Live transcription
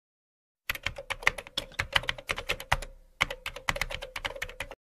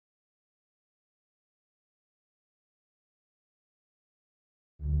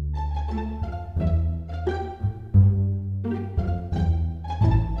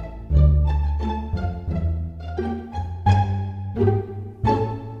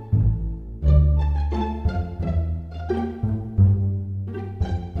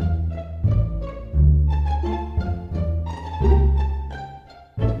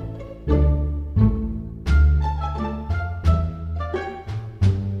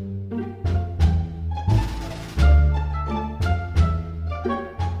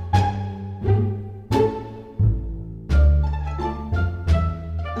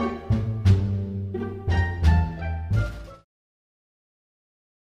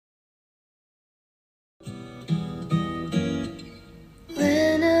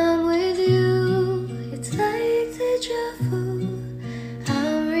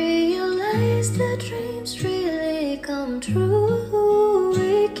realize that dreams really come true.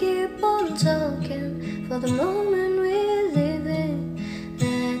 We keep on talking for the moment we live in.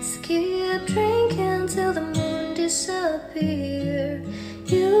 Let's keep drinking till the moon disappears.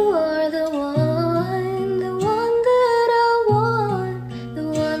 You are the one that I want, the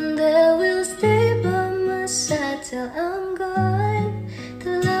one that will stay by my side till I'm gone.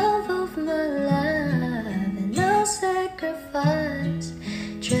 The love of my life, and I'll sacrifice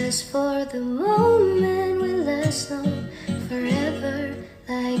just for the moment we last on forever,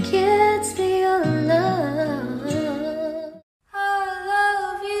 like it's the old love. I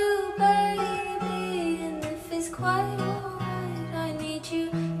love you, baby, and if it's quite alright, I need you,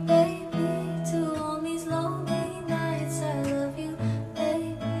 baby, to on these lonely nights. I love you,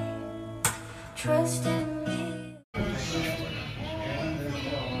 baby, trust in me.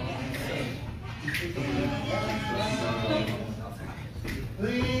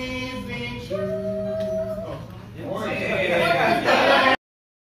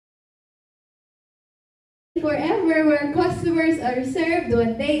 Forever, where customers are served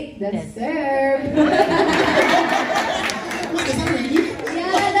what they deserve.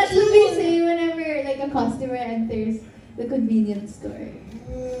 Yeah, that's what we say whenever like a customer enters the convenience store.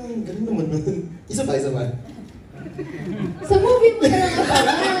 Ganun naman nun. Isa ba? Sa movie mo na lang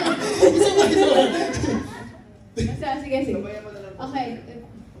katawan. Isa ba? Sige. Okay.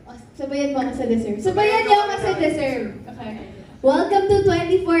 Sabayan mo ako sa deserve. Sabayan niyo ako sa deserve. Okay. Welcome to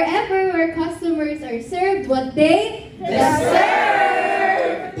 24/7, where customers are served what they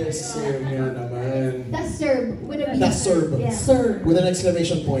deserve. Deserve nga naman. Deserve. With a B. Deserve. Yeah. Serve. With an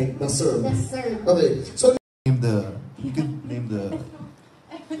exclamation point. Deserve. Deserve. Okay. So You could name the.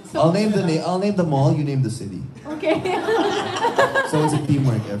 I'll name the mall. You name the city. Okay. So it's a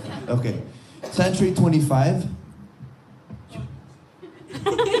teamwork effort. Okay. Century 25.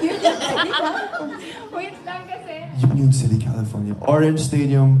 Wait lang kasi. Union City, California. Orange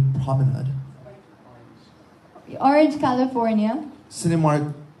Stadium Promenade. Orange, California. Cinemark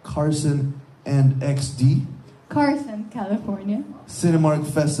Carson and XD. Carson, California. Cinemark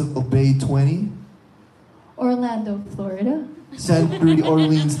Festival Bay 20. Orlando, Florida. Century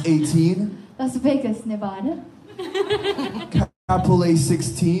Orleans 18. Las Vegas, Nevada. Capole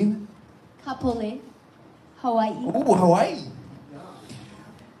 16. Kapolei, Hawaii. Oh, Hawaii.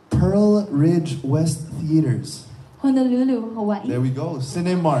 Pearl Ridge West Theaters. Honolulu, Hawaii. There we go.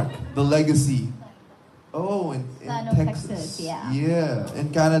 Cinemark, The Legacy. Oh, in Plano, Texas. Texas, yeah. Yeah. In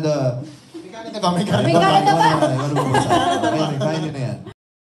Canada. may Canada ba? May Canada ba? May Canada ba?